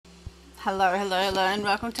Hello, hello, hello, and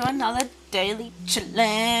welcome to another daily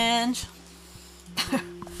challenge.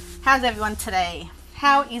 How's everyone today?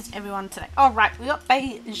 How is everyone today? All right, we got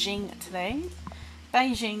Beijing today.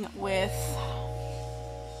 Beijing with,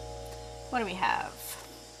 what do we have?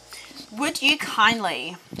 Would you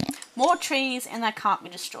kindly, more trees and they can't be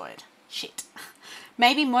destroyed. Shit.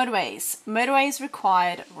 Maybe motorways. Motorways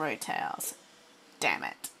required road towers. Damn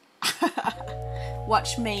it.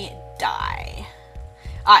 Watch me die.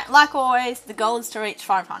 Alright, like always, the goal is to reach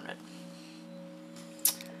 500.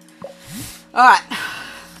 Alright.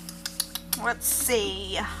 Let's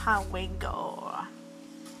see how we go.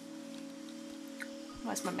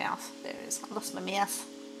 Where's my mouse? There it is. I lost my mouse.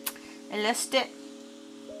 I lost it.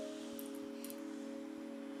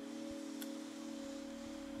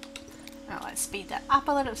 Alright, let's speed that up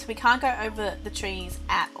a little so we can't go over the trees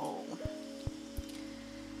at all.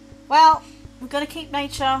 Well, we've got to keep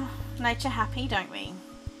nature happy, don't we?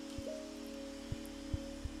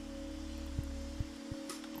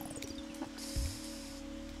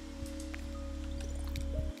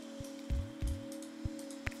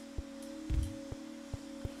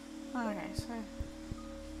 Okay, so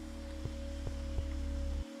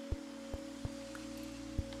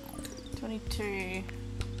 22,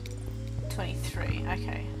 23,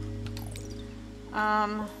 okay.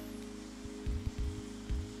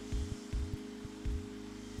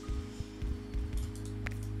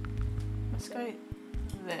 Let's go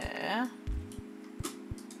there.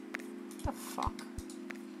 What the fuck?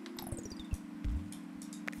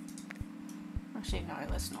 Actually, no,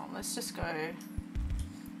 let's not. Let's just go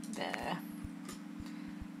there.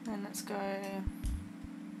 And let's go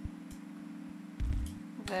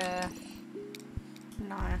there.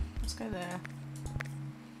 No, let's go there.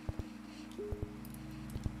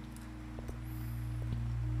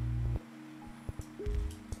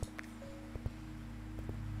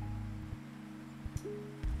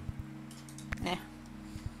 Nah.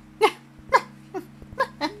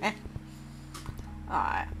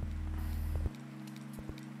 Alright.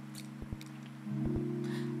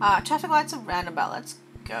 Traffic lights are roundabout. Let's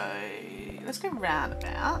go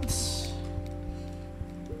roundabout.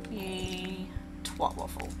 Ye twat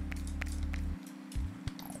waffle.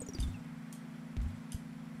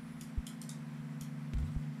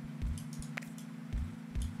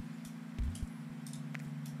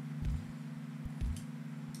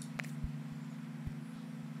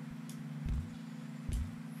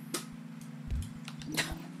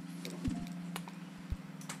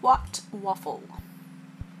 What waffle?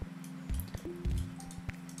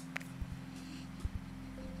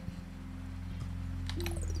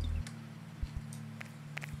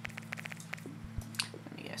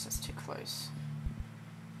 Let me guess, that's too close.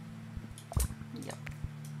 Yep.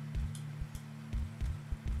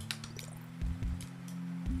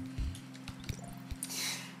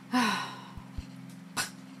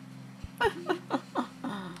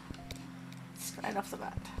 Straight off the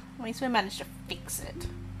bat. At least we managed to fix it,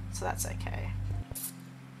 so that's okay.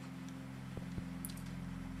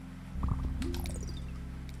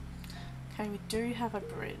 Okay, we do have a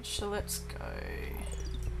bridge, so let's go.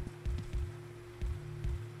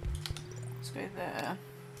 Let's go there.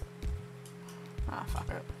 Ah, fuck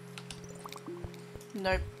it.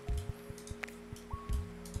 Nope.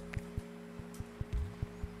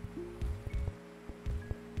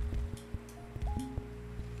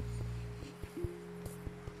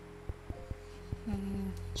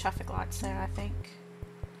 Traffic lights there, I think.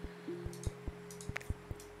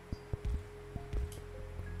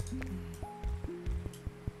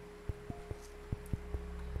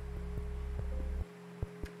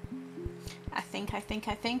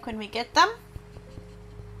 I think when we get them.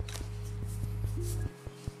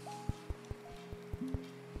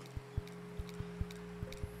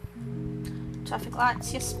 Traffic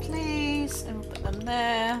lights, yes please, and we'll put them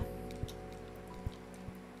there.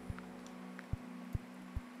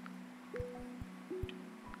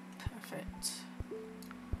 Perfect.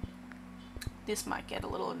 This might get a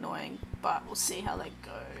little annoying, but we'll see how they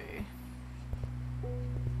go.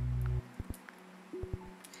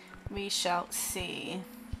 We shall see.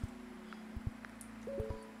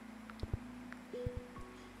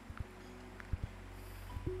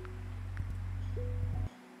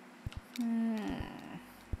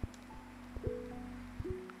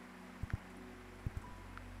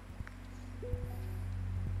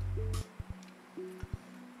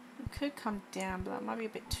 It could come down, but that might be a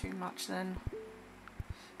bit too much then.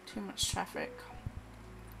 Too much traffic.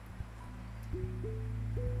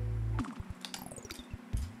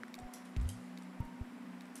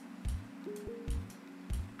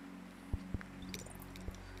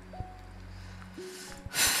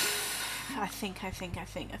 I think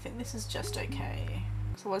this is just okay.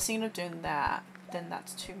 So I was thinking of doing that, then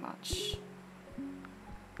that's too much.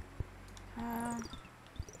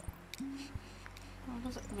 What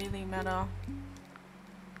does it really matter?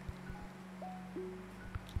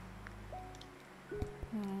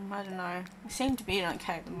 I don't know. We seem to be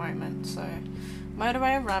okay at the moment, so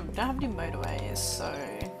motorway run. We don't have any motorways, so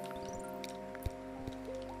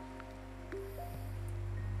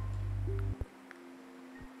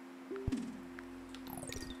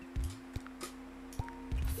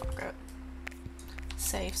fuck it.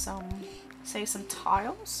 Save some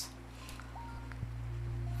tiles.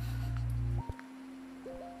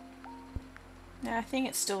 Yeah, I think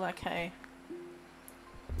it's still okay.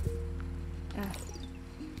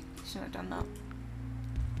 Shouldn't have done that.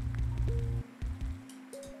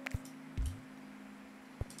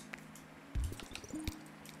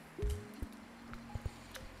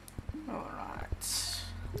 Alright.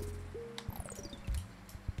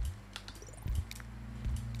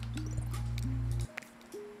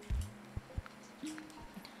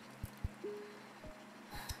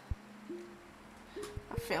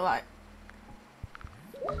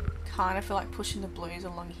 Kind of feel like pushing the blues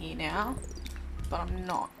along here now, but I'm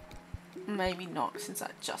not. Maybe not, since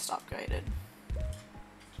I just upgraded.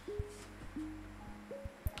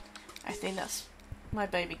 I think that's my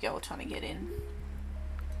baby girl trying to get in.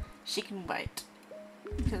 She can wait,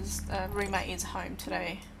 because roommate is home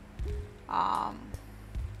today.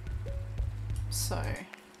 So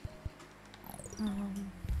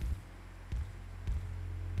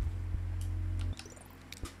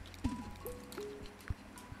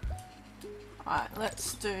alright,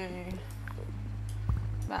 let's do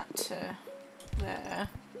that to there.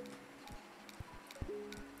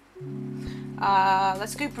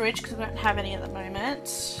 Let's go bridge because we don't have any at the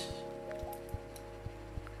moment.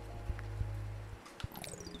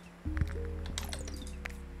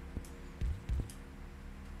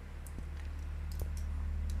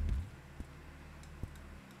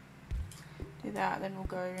 Do that, then we'll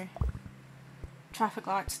go traffic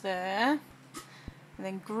lights there, and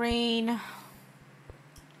then green.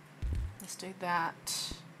 Let's do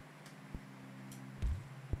that.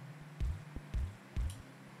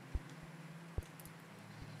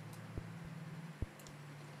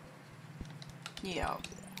 Yeah.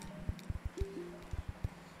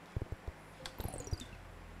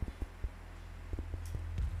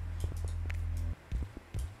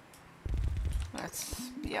 Let's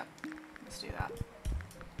do that.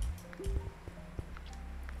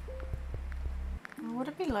 Would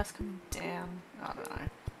it be less coming down? I don't know.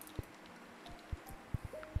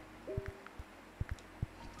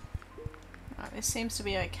 Right, this seems to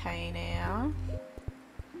be okay now.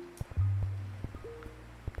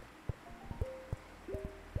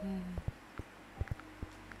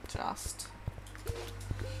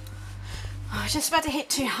 I was just about to hit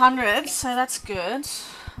 200, so that's good.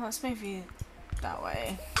 Let's move you that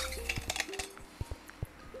way.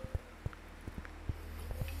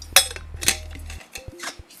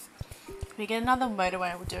 If we get another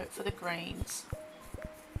motorway, we'll do it for the greens.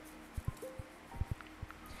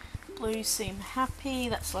 Blues seem happy.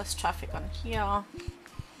 That's less traffic on here.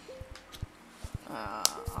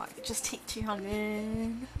 I just hit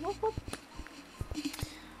 200.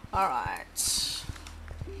 Alright.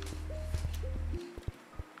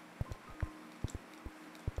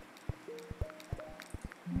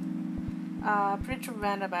 Bridge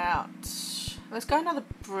roundabout. Let's go another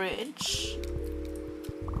bridge.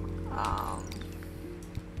 I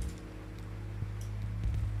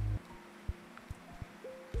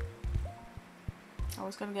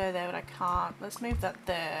was going to go there, but I can't. Let's move that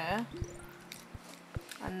there.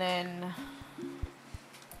 And then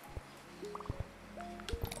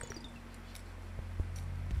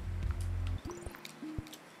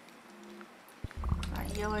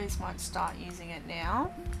yellows might start using it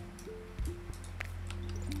now,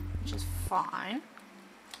 which is fine.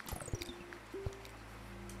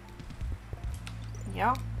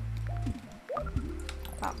 Yep,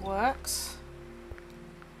 that works.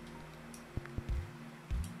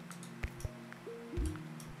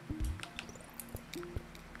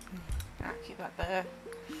 Keep that there.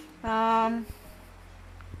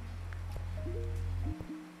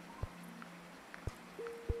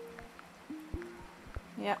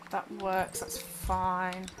 Yep, that works. That's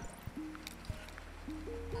fine.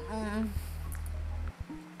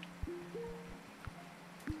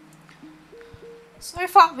 So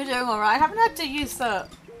far we're doing alright. I haven't had to use the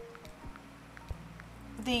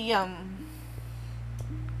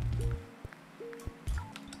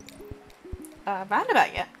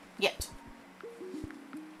roundabout yet.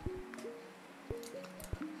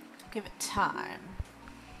 Give it time.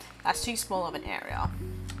 That's too small of an area.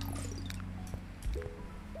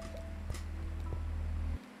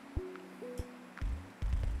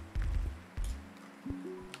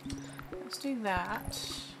 Let's do that.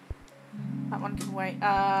 That one can wait.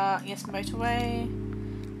 Yes, motorway.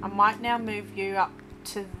 I might now move you up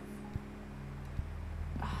to...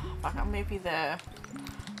 Fuck, I'll move you there.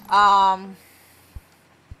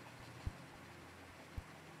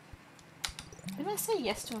 Did I say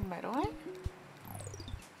yes to a motorway?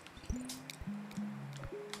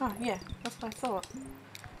 Oh, yeah, that's what I thought.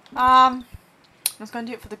 I was going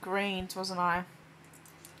to do it for the greens, wasn't I?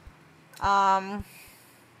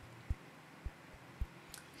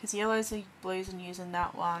 Because yellows are blues and using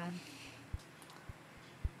that one.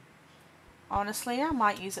 Honestly, I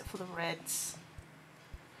might use it for the reds.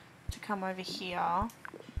 To come over here.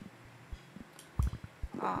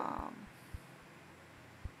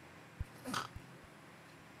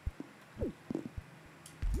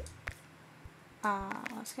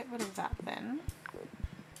 Let's get rid of that then.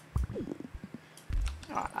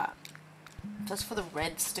 Alright. Just for the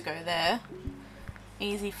reds to go there.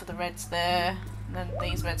 Easy for the reds there. And then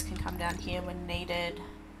these reds can come down here when needed.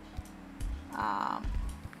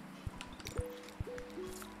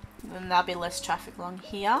 Then there'll be less traffic along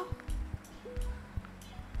here.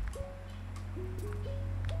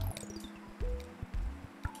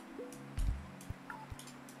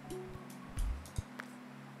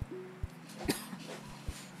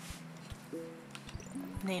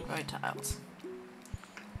 Need road tiles.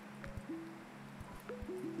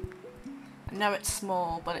 I know it's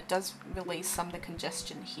small, but it does release some of the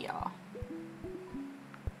congestion here.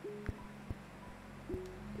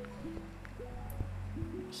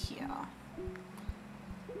 Here.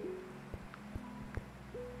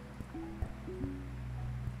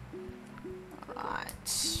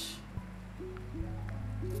 Alright.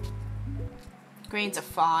 Greens are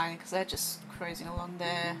fine, because they're just cruising along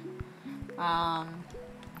there.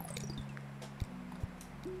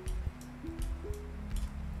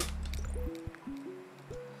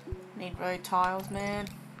 Need road tiles, man.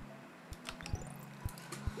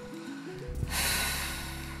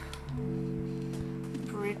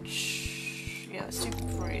 Bridge. Yeah, let's do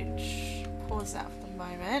bridge. Pause that for the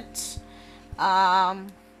moment.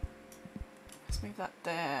 Let's move that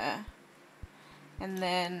there. And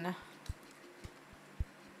then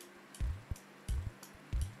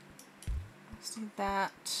let's do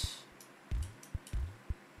that.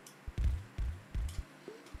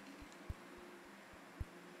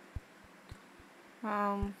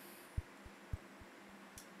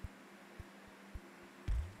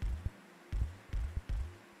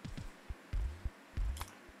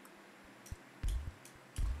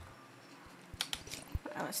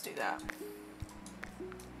 Let's do that.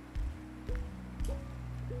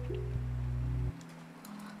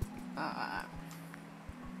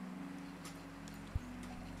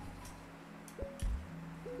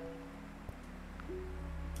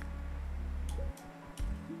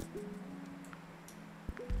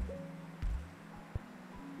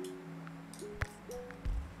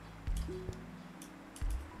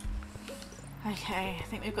 Okay, I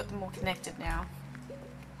think we've got them all connected now.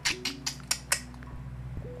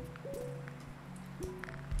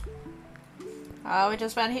 Oh, we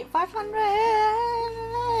just about to hit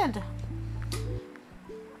 500! That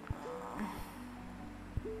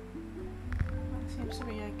seems to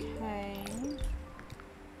be okay.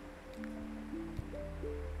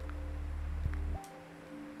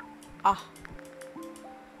 Ah.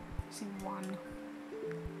 Missing one.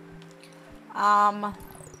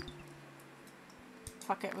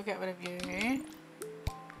 Fuck it, we'll get rid of you.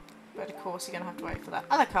 But of course you're gonna have to wait for that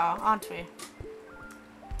other car, aren't we?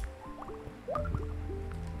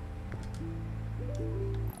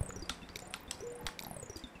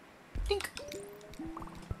 Dink!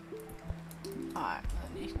 Alright,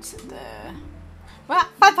 then you can sit there. We're at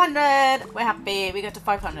 500! We're happy, we got to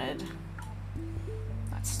 500.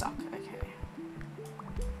 That's stuck, okay.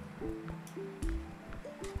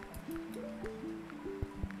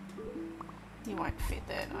 You won't fit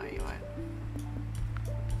there, no you won't.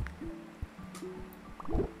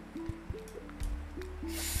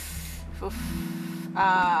 Oof.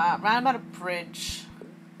 Round about a bridge.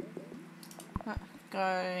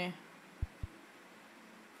 Go.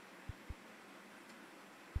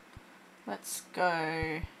 Let's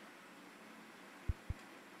go.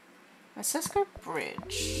 Let's just go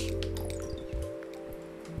bridge.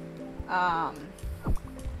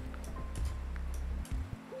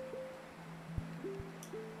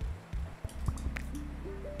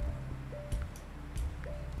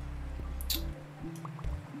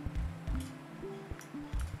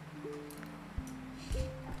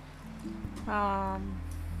 Alright,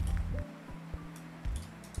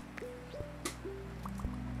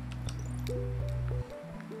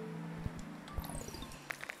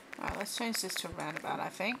 let's change this to a roundabout, I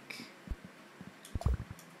think.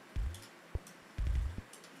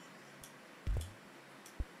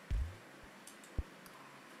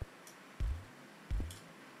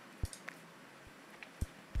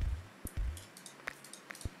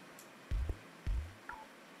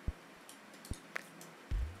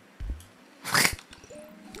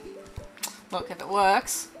 Look, if it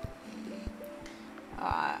works.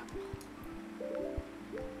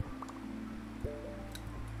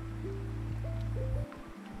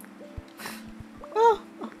 Oh,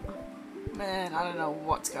 man, I don't know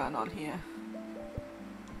what's going on here.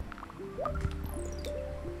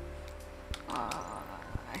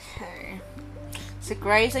 Okay. So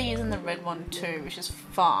greys are using the red one too, which is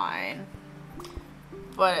fine.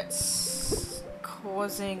 But it's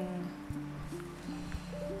causing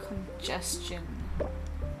congestion.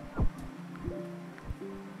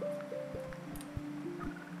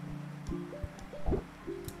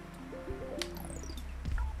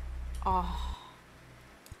 Oh.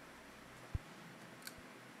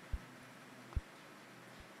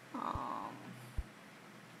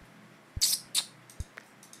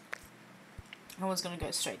 I was going to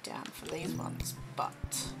go straight down for these ones, but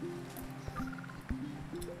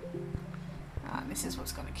this is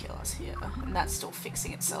what's going to kill us here, and that's still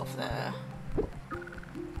fixing itself there.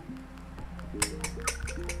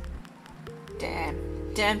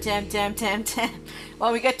 Damn. Damn, damn, damn, damn, damn.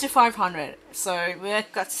 Well, we get to 500, so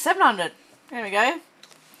we've got 700. There we go.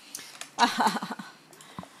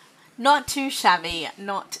 Not too shabby,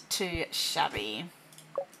 not too shabby.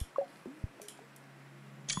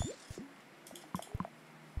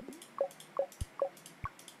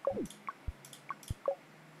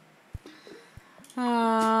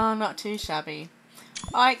 Not too shabby.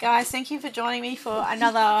 Alright guys, thank you for joining me for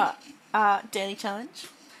another daily challenge.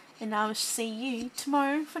 And I will see you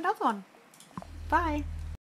tomorrow for another one. Bye.